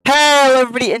Hello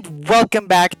everybody and welcome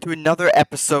back to another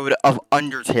episode of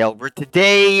Undertale, where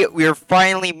today we are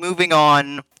finally moving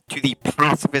on to the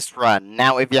pacifist run.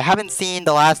 Now, if you haven't seen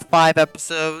the last 5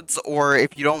 episodes, or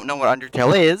if you don't know what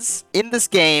Undertale is, in this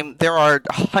game there are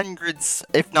hundreds,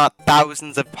 if not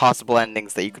thousands of possible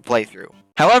endings that you could play through.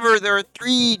 However, there are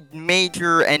 3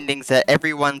 major endings that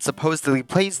everyone supposedly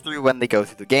plays through when they go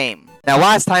through the game. Now,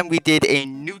 last time we did a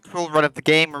neutral run of the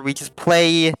game where we just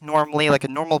play normally like a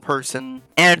normal person,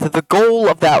 and the goal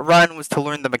of that run was to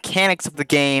learn the mechanics of the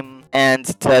game and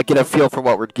to get a feel for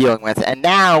what we're dealing with. And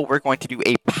now we're going to do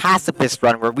a pacifist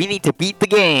run where we need to beat the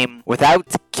game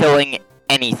without killing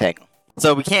anything.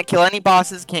 So we can't kill any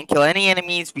bosses, can't kill any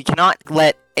enemies, we cannot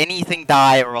let anything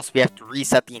die or else we have to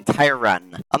reset the entire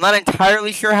run. I'm not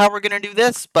entirely sure how we're going to do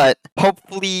this, but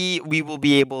hopefully we will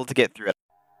be able to get through it.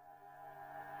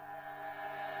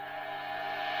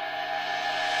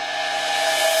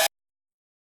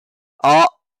 Oh,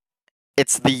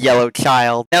 it's the yellow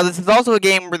child. Now, this is also a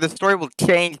game where the story will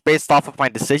change based off of my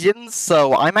decisions,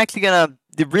 so I'm actually gonna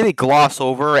really gloss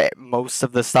over most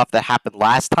of the stuff that happened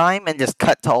last time and just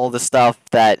cut to all the stuff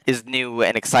that is new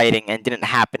and exciting and didn't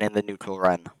happen in the neutral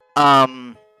run.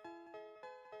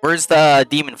 Where's the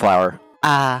demon flower?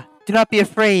 Do not be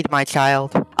afraid, my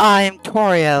child. I am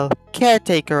Toriel,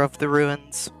 caretaker of the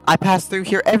ruins. I pass through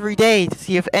here every day to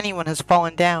see if anyone has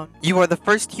fallen down. You are the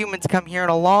first human to come here in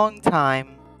a long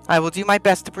time. I will do my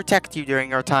best to protect you during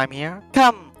your time here.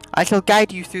 Come, I shall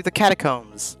guide you through the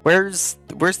catacombs. Where's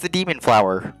the demon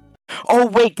flower? Oh,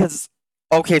 wait,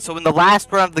 okay, so in the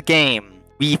last run of the game,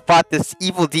 we fought this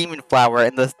evil demon flower,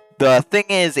 and the thing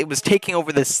is, it was taking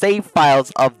over the save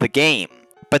files of the game.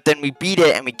 But then we beat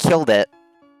it and we killed it.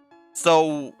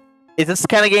 So, is this the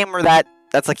kind of game where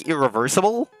that's like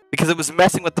irreversible? Because it was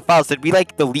messing with the files. Did we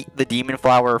like delete the demon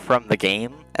flower from the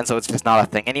game? And so it's just not a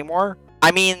thing anymore?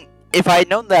 I mean, if I had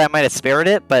known that, I might have spared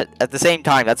it, but at the same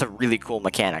time, that's a really cool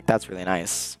mechanic. That's really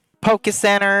nice. Poke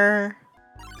Center.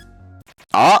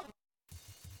 Oh,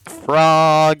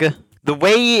 frog. The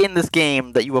way in this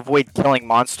game that you avoid killing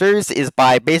monsters is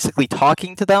by basically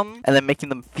talking to them and then making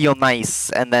them feel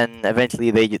nice, and then eventually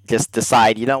they just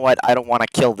decide, you know what, I don't want to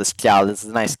kill this child, this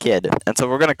is a nice kid. And so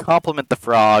we're going to compliment the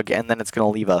frog, and then it's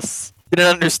going to leave us. Didn't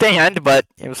understand, but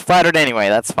it was flattered anyway,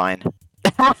 that's fine.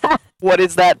 What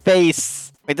is that face?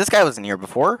 Wait, this guy wasn't here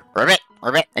before. Ribbit,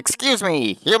 excuse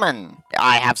me, human.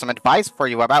 I have some advice for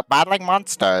you about battling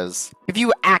monsters. If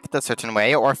you act a certain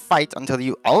way or fight until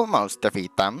you almost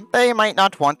defeat them, they might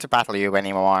not want to battle you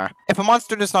anymore. If a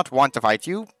monster does not want to fight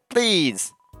you,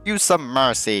 please use some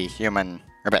mercy, human.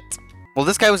 Ribbit. Well,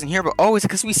 this guy wasn't here, but oh, it's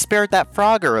because we spared that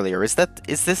frog earlier. Is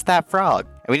this that frog?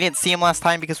 And we didn't see him last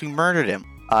time because we murdered him.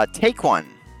 Take one.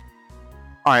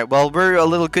 Alright, well, we're a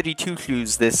little goody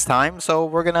two-shoes this time, so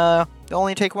we're gonna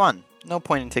only take one. No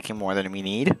point in taking more than we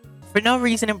need. For no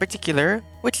reason in particular,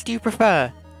 which do you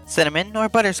prefer? Cinnamon or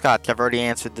butterscotch? I've already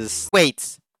answered this.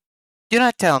 Wait. Do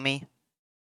not tell me.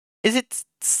 Is it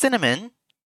cinnamon?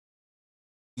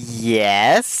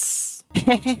 Yes.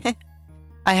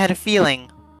 I had a feeling.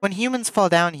 When humans fall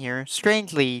down here,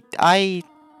 strangely, I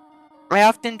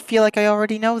often feel like I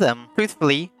already know them.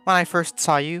 Truthfully, when I first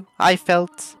saw you, I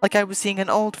felt like I was seeing an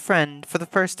old friend for the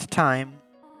first time.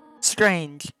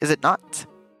 Strange, is it not?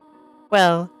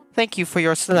 Well, thank you for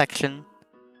your selection.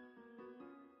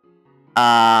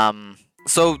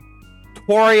 So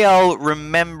Toriel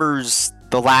remembers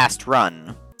the last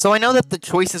run. So I know that the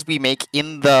choices we make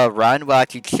in the run will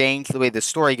actually change the way the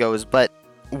story goes, but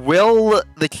will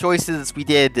the choices we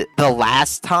did the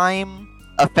last time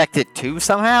affect it too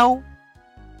somehow?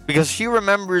 Because she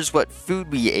remembers what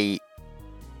food we ate.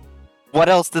 What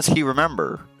else does she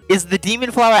remember? Is the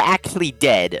demon flower actually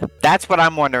dead? That's what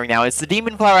I'm wondering now. Is the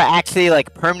demon flower actually,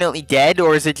 like, permanently dead?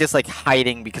 Or is it just, like,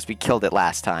 hiding because we killed it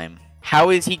last time? How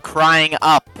is he crying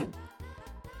up?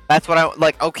 That's what I...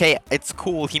 Like, okay, it's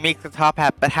cool. He makes the top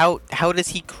hat. But how does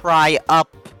he cry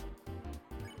up?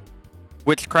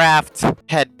 Witchcraft.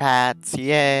 Head pats.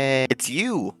 Yay. It's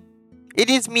you. It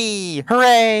is me!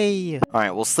 Hooray!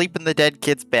 Alright, we'll sleep in the dead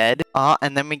kid's bed.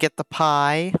 And then we get the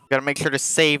pie. Gotta make sure to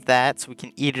save that so we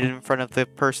can eat it in front of the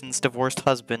person's divorced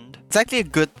husband. It's actually a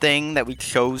good thing that we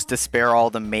chose to spare all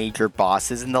the major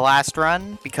bosses in the last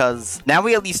run, because now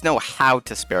we at least know how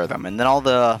to spare them, and then all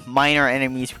the minor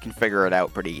enemies, we can figure it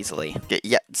out pretty easily.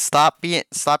 Yeah, stop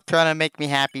trying to make me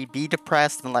happy. Be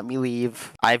depressed and let me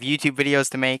leave. I have YouTube videos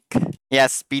to make.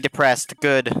 Yes, be depressed.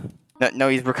 Good. No,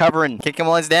 he's recovering. Kick him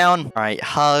while he's down. Alright,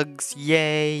 hugs.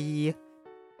 Yay.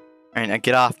 Alright, now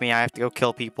get off me. I have to go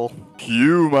kill people.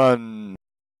 Human.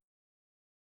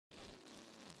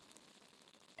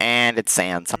 And it's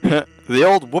Sans. The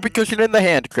old whoopee cushion in the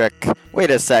hand trick. Wait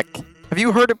a sec. Have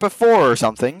you heard it before or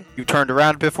something? You turned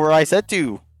around before I said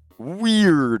to.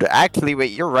 Weird. Actually,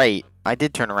 wait, you're right. I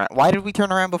did turn around. Why did we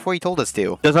turn around before you told us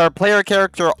to? Does our player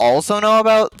character also know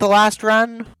about the last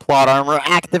run? Plot armor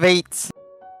activates.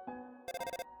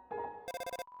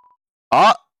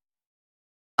 Oh.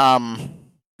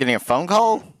 Getting a phone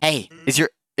call? Hey, is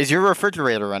your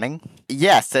refrigerator running?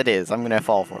 Yes, it is. I'm gonna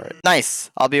fall for it. Nice.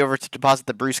 I'll be over to deposit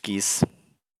the brewskis.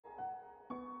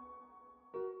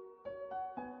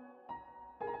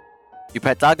 You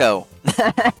pet doggo.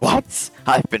 What?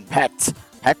 I've been pet.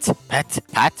 Pet.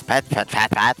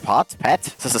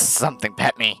 This is something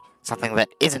pet me. Something that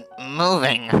isn't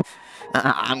moving.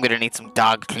 I'm gonna need some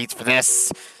dog treats for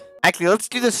this. Actually, let's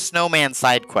do the snowman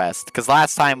side quest, because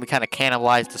last time we kind of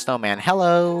cannibalized the snowman.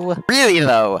 Hello. Really,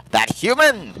 though? That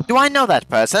human? Do I know that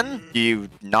person? Do you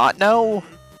not know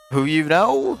who you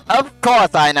know? Of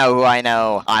course I know who I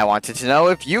know. I wanted to know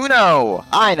if you know.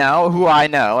 I know who I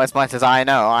know as much as I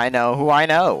know who I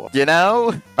know. You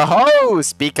know? Oh,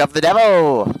 speak of the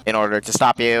devil. In order to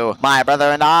stop you, my brother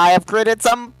and I have created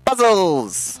some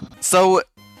puzzles. So,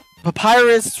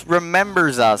 Papyrus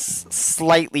remembers us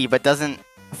slightly, but doesn't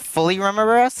fully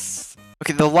remember us?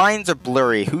 Okay, the lines are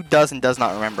blurry. Who does and does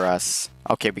not remember us?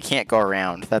 Okay, we can't go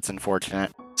around. That's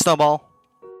unfortunate. Snowball.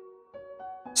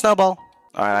 Snowball.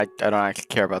 Alright, I don't actually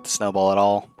care about the snowball at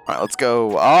all. Alright, let's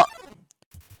go. Oh!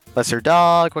 Lesser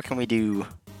dog. What can we do?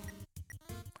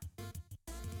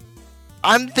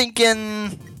 I'm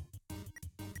thinking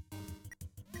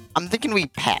we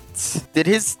pet. Did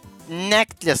his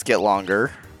neck just get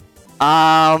longer?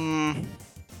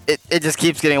 It just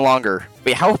keeps getting longer.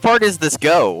 Wait, how far does this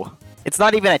go? It's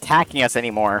not even attacking us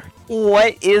anymore.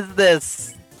 What is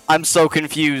this? I'm so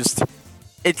confused.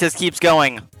 It just keeps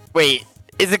going. Wait,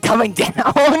 is it coming down?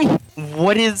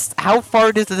 How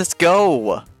far does this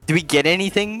go? Do we get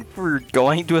anything for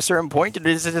going to a certain point, or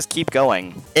does it just keep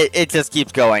going? It just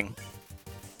keeps going.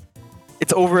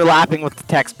 It's overlapping with the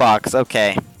text box.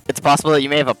 Okay. It's possible that you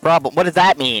may have a problem. What does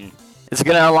that mean? Is it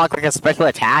gonna unlock like a special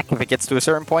attack if it gets to a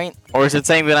certain point? Or is it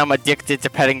saying that I'm addicted to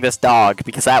petting this dog?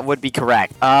 Because that would be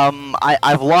correct.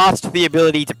 I've lost the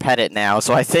ability to pet it now,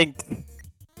 so I think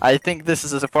this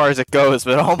is as far as it goes,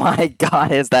 but oh my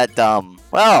god, is that dumb.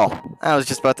 Well, that was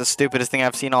just about the stupidest thing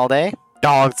I've seen all day.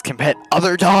 Dogs can pet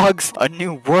other dogs! A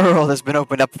new world has been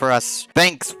opened up for us.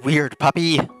 Thanks, weird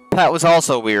puppy. That was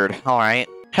also weird. Alright.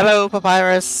 Hello,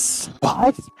 Papyrus.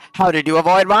 What? How did you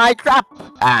avoid my trap?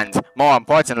 And, more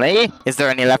importantly, is there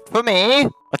any left for me?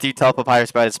 What do you tell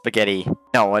Papyrus about his spaghetti?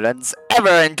 No one's ever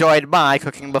enjoyed my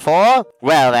cooking before.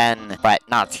 Well then, but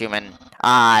not human.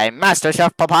 I, Master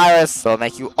Chef Papyrus, will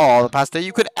make you all the pasta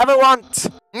you could ever want.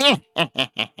 Nyah.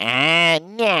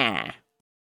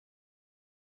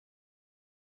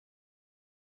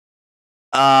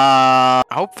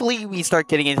 Hopefully we start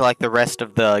getting into like the rest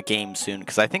of the game soon,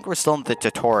 because I think we're still in the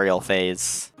tutorial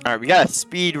phase. Alright, we gotta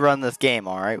speed run this game,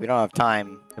 alright? We don't have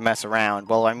time to mess around.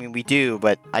 Well, I mean, we do,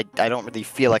 but I don't really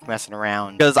feel like messing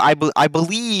around. Because I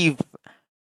believe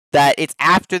that it's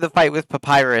after the fight with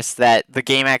Papyrus that the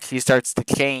game actually starts to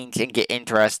change and get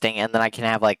interesting, and then I can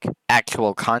have, like,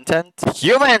 actual content.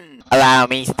 Human! Allow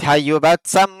me to tell you about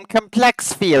some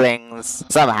complex feelings.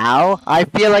 Somehow, I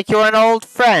feel like you're an old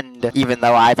friend, even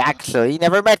though I've actually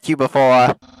never met you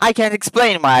before. I can't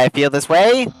explain why I feel this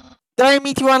way. Did I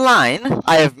meet you online?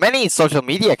 I have many social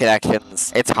media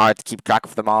connections. It's hard to keep track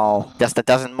of them all. Just a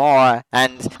dozen more,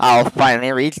 and I'll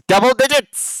finally reach double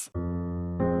digits!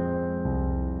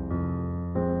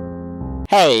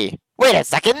 Hey, wait a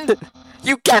second!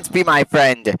 You can't be my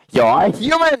friend! You're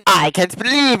human! I can't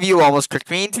believe you almost tricked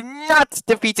me into not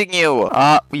defeating you!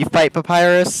 We fight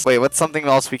Papyrus? Wait, what's something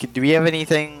else we can do? We have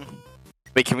anything?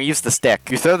 Wait, can we use the stick?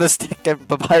 You throw the stick and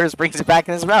Papyrus brings it back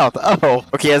in his mouth. Oh.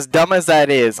 Okay, as dumb as that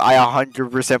is, I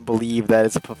 100% believe that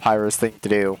is a Papyrus thing to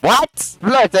do. What?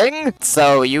 Flirting?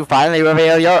 So you finally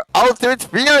reveal your ultimate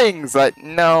feelings!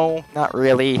 No, not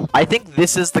really. I think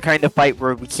this is the kind of fight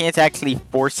where we can't actually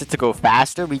force it to go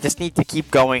faster. We just need to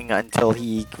keep going until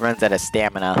he runs out of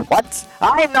stamina. What?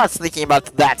 I'm not thinking about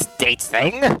that date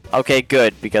thing! Okay,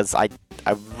 good, because I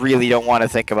really don't want to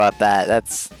think about that.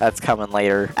 That's coming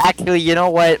later. Actually, you know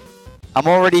what? I'm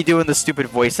already doing the stupid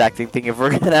voice acting thing. If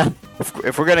we're gonna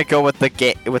go with the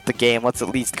game, let's at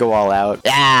least go all out.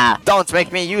 Yeah! Don't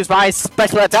make me use my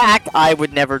special attack! I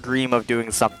would never dream of doing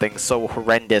something so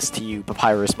horrendous to you,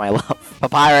 Papyrus, my love.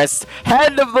 Papyrus,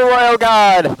 head of the royal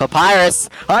guard! Papyrus,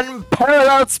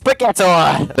 unparalleled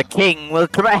spaghettor! The king will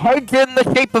come ahead in the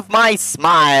shape of my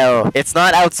smile! It's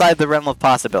not outside the realm of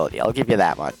possibility, I'll give you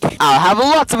that much. I'll have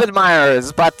lots of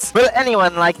admirers, but will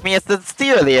anyone like me as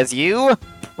sincerely as you?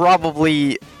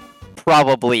 Probably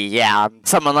Probably, yeah.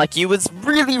 Someone like you is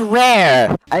really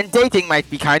rare, and dating might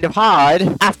be kind of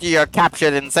hard. After you're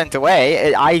captured and sent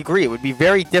away, I agree, it would be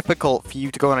very difficult for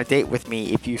you to go on a date with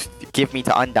me if you give me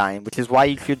to Undyne, which is why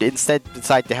you should instead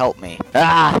decide to help me.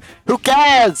 Ah, who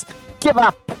cares? Give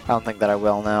up! I don't think that I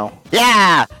will now.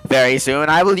 Yeah! Very soon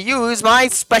I will use my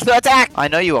special attack! I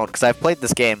know you won't, because I've played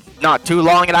this game. Not too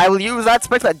long and I will use that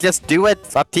special. Just do it.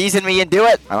 Stop teasing me and do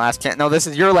it. My last chance. No, this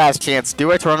is your last chance.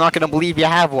 Do it or I'm not going to believe you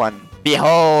have one.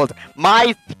 Behold,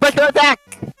 my special attack!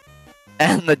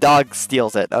 And the dog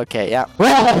steals it. Okay, yeah.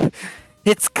 Well,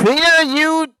 it's clear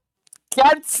you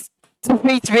can't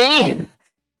defeat me.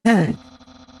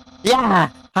 Yeah,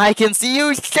 I can see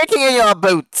you shaking in your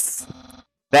boots.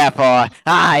 Therefore,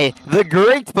 I, the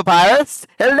great Papyrus,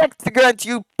 elect to grant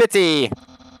you pity.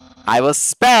 I will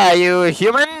spare you,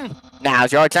 human.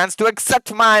 Now's your chance to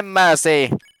accept my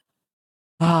mercy.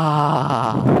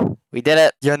 Ah, we did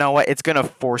it. You know what? It's gonna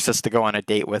force us to go on a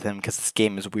date with him because this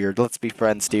game is weird. Let's be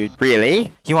friends, dude.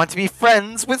 Really? You want to be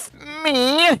friends with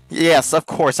me? Yes, of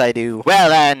course I do. Well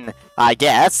then, I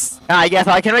guess I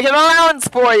can make an allowance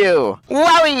for you.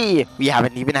 Wowie! We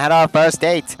haven't even had our first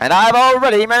date, and I've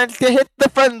already managed to hit the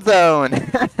friend zone.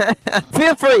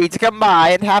 Feel free to come by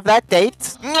and have that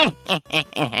date.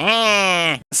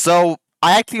 So,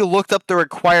 I actually looked up the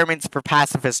requirements for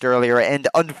Pacifist earlier, and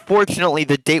unfortunately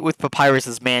the date with Papyrus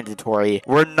is mandatory.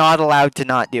 We're not allowed to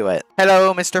not do it.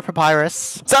 Hello, Mr.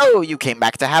 Papyrus. So, you came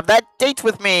back to have that date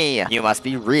with me. You must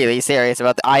be really serious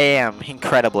about I am,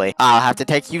 incredibly. I'll have to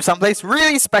take you someplace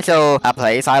really special. A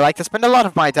place I like to spend a lot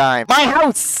of my time. My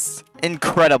house!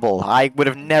 Incredible. I would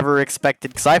have never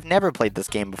expected, because I've never played this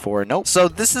game before. Nope. So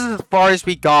this is as far as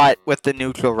we got with the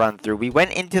neutral run through. We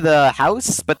went into the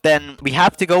house, but then we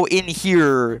have to go in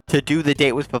here to do the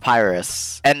date with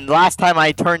Papyrus. And last time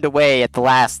I turned away at the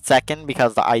last second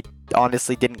because I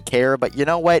honestly didn't care, but you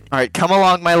know what? Alright, come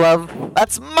along, my love.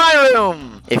 That's my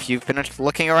room! If you've finished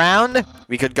looking around,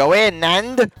 we could go in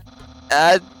and,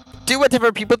 do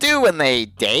whatever people do when they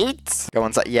date. Go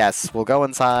inside. Yes, we'll go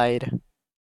inside.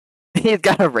 He's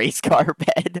got a race car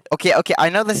bed. Okay, I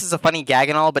know this is a funny gag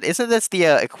and all, but isn't this the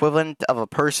equivalent of a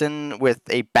person with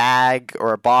a bag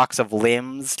or a box of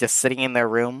limbs just sitting in their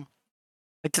room?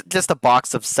 It's just a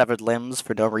box of severed limbs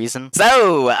for no reason.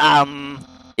 So,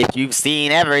 if you've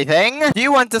seen everything, do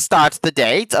you want to start the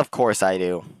date? Of course I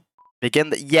do.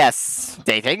 Begin the— yes.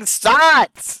 Dating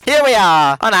starts! Here we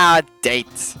are, on our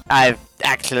date. I've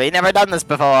actually never done this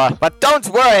before, but don't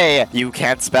worry! You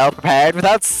can't spell prepared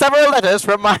without several letters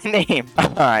from my name.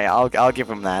 Alright, I'll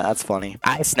give him that. That's funny.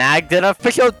 I snagged an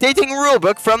official dating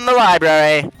rulebook from the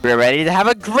library. We're ready to have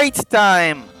a great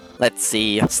time. Let's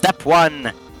see. Step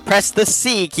 1. Press the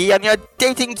C key on your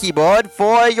dating keyboard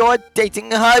for your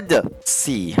dating HUD.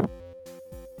 C.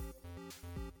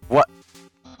 What?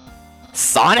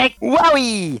 Sonic?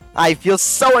 Wowie! I feel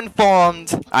so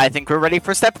informed. I think we're ready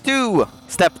for step 2.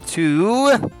 Step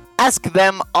 2. Ask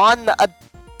them on a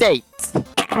date.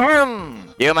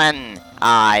 Human,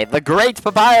 I, the great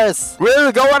Papyrus,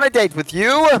 will go on a date with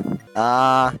you.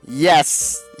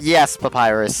 Yes. Yes,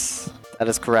 Papyrus. That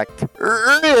is correct.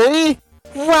 Really?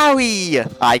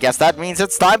 Wowie! I guess that means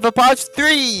it's time for part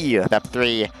 3. Step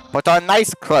 3. Put on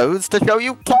nice clothes to show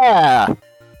you care.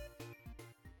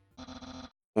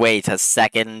 Wait a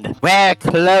second. Wear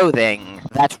clothing.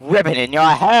 That ribbon in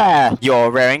your hair.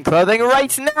 You're wearing clothing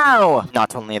right now.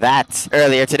 Not only that,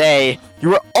 earlier today, you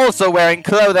were also wearing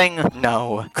clothing.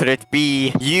 No. Could it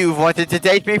be you've wanted to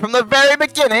date me from the very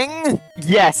beginning?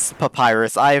 Yes,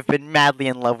 Papyrus. I have been madly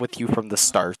in love with you from the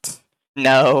start.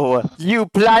 No. You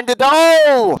planned it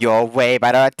all. You're way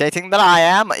better at dating than I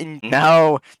am.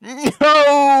 No.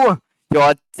 No.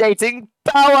 You're dating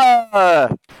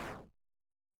power.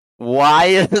 Why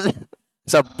is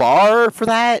there's a bar for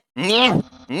that?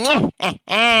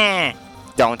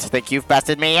 Don't think you've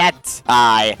bested me yet.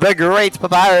 I, the great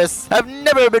Papyrus, have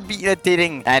never been beaten at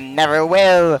dating and never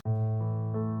will.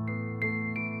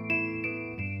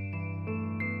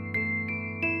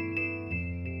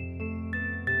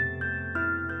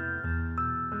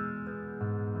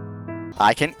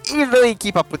 I can easily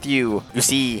keep up with you. You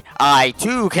see, I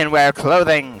too can wear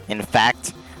clothing. In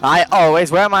fact, I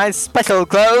always wear my special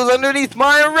clothes underneath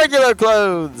my regular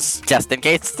clothes, just in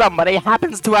case somebody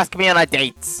happens to ask me on a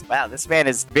date. Wow, this man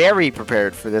is very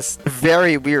prepared for this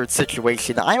very weird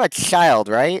situation. I'm a child,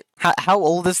 right? How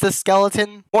old is this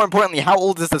skeleton? More importantly, how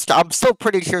old is this child? I'm still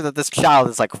pretty sure that this child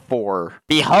is like 4.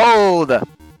 Behold!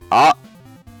 Oh.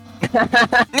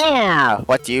 Now,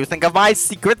 what do you think of my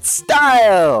secret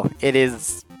style? It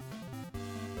is...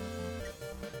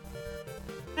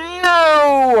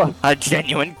 No! Oh, a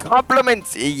genuine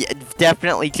compliment.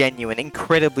 Definitely genuine,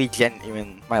 incredibly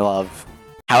genuine, my love.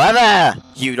 However,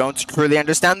 you don't truly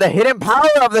understand the hidden power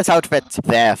of this outfit.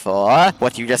 Therefore,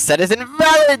 what you just said is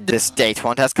invalid. This date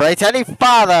won't escalate any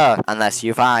farther unless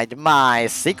you find my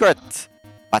secret.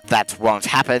 But that won't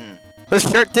happen. The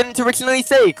shirt didn't originally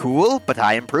say cool, but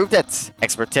I improved it.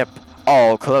 Expert tip.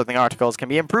 All clothing articles can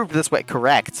be improved this way.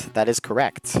 Correct. That is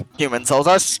correct. Human souls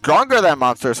are stronger than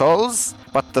monster souls,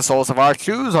 but the soles of our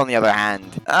shoes, on the other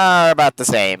hand, are about the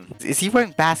same. Is he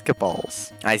wearing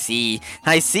basketballs? I see.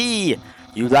 I see.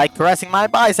 You like caressing my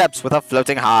biceps with a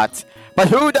floating heart. But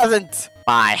who doesn't?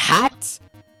 My hat?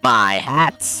 My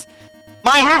hat?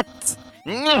 My hat!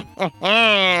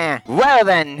 Well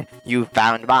then, you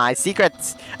found my secret.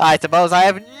 I suppose I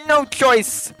have no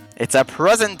choice. It's a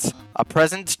present. A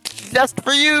present just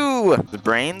for you. The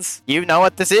brains? You know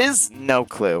what this is? No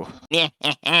clue.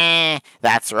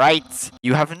 That's right.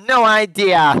 You have no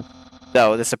idea.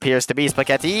 Though this appears to be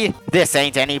spaghetti, this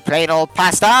ain't any plain old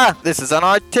pasta. This is an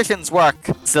artisan's work.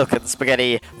 Silken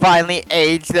spaghetti, finely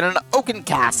aged in an oaken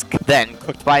cask, then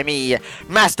cooked by me,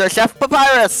 Master Chef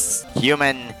Papyrus.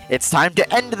 Human, it's time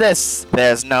to end this.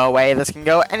 There's no way this can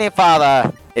go any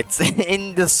farther. It's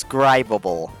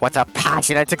indescribable. What a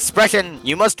passionate expression.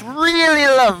 You must really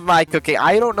love my cooking.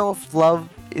 I don't know if love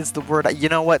is the word. You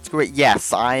know what? Screw it.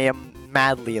 Yes, I am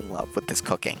madly in love with this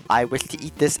cooking. I wish to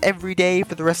eat this every day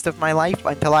for the rest of my life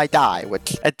until I die,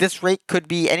 which at this rate could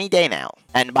be any day now.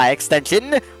 And by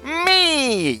extension,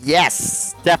 me!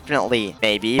 Yes, definitely.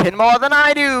 Maybe even more than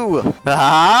I do.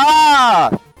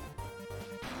 Ah!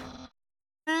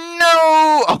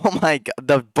 No! Oh my god,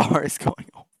 the bar is going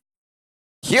on.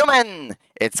 Human!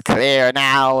 It's clear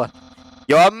now.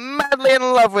 You're madly in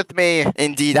love with me.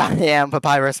 Indeed, I am,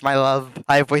 Papyrus, my love.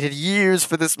 I have waited years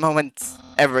for this moment.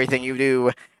 Everything you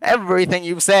do, everything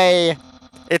you say,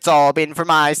 it's all been for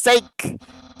my sake.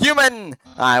 Human,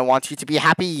 I want you to be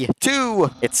happy,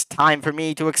 too. It's time for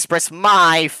me to express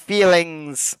my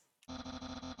feelings.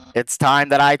 It's time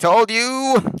that I told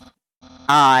you.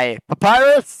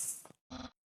 Papyrus.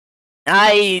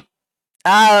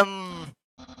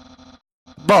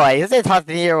 Boy, is it hot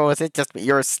in here, or is it just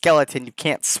you're a skeleton, you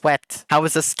can't sweat? How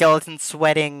is a skeleton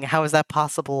sweating? How is that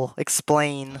possible?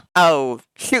 Explain. Oh,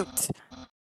 shoot.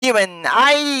 Human,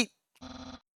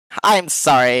 I'm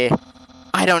sorry.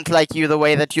 I don't like you the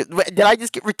way that you... Did I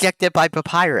just get rejected by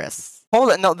Papyrus?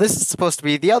 Hold on, no, this is supposed to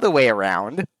be the other way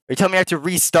around. Are you telling me I have to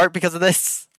restart because of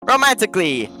this?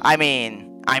 Romantically, I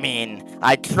mean,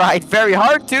 I tried very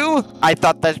hard to. I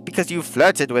thought that because you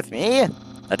flirted with me,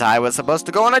 that I was supposed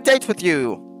to go on a date with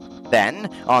you.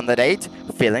 Then, on the date,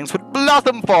 feelings would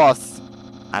blossom forth.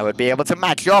 I would be able to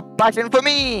match your passion for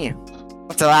me.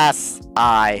 But alas,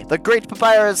 I, the great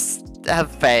Papyrus, have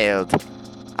failed.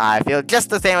 I feel just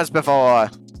the same as before.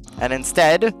 And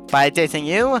instead, by dating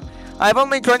you, I've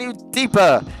only drawn you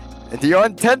deeper into your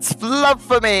intense love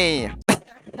for me.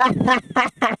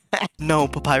 No,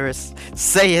 Papyrus,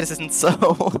 say it isn't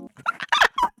so.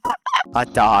 A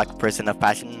dark prison of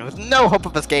passion with no hope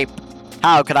of escape.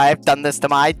 How could I have done this to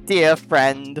my dear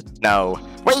friend? No.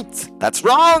 Wait! That's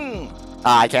wrong!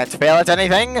 I can't fail at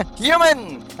anything.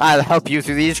 Human! I'll help you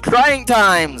through these trying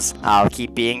times. I'll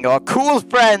keep being your cool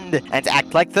friend and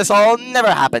act like this all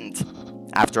never happened.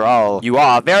 After all, you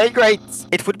are very great.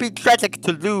 It would be tragic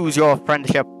to lose your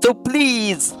friendship. So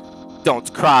please,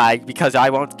 don't cry because I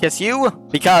won't kiss you,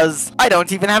 because I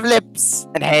don't even have lips.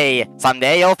 And hey,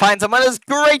 someday you'll find someone as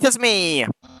great as me.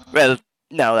 Well,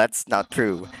 no, that's not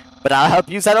true. But I'll help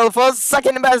you settle for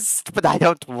second best. But I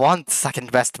don't want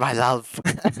second best, my love.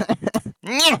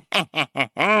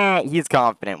 He's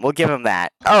confident. We'll give him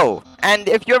that. Oh, and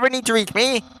if you ever need to reach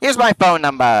me, here's my phone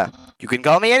number. You can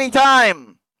call me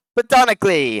anytime.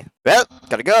 Platonically. Well,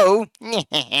 gotta go.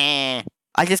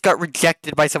 I just got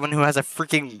rejected by someone who has a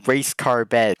freaking race car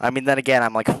bed. I mean, then again,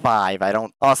 I'm like 5.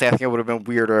 Honestly, I think it would have been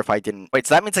weirder if I didn't. Wait,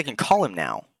 so that means I can call him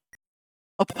now.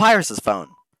 Oh, Papyrus's phone.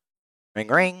 Ring,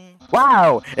 ring.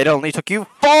 Wow, it only took you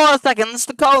 4 seconds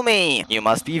to call me. You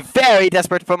must be very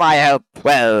desperate for my help.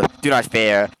 Well, do not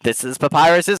fear. This is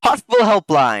Papyrus's Hotful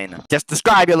helpline. Just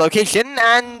describe your location,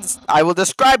 and I will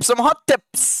describe some hot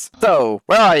tips. So,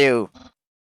 where are you?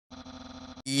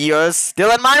 You're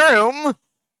still in my room?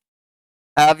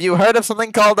 Have you heard of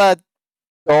something called a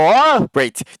door?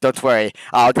 Wait, don't worry.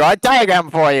 I'll draw a diagram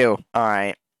for you.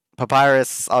 Alright.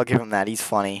 Papyrus, I'll give him that. He's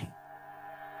funny.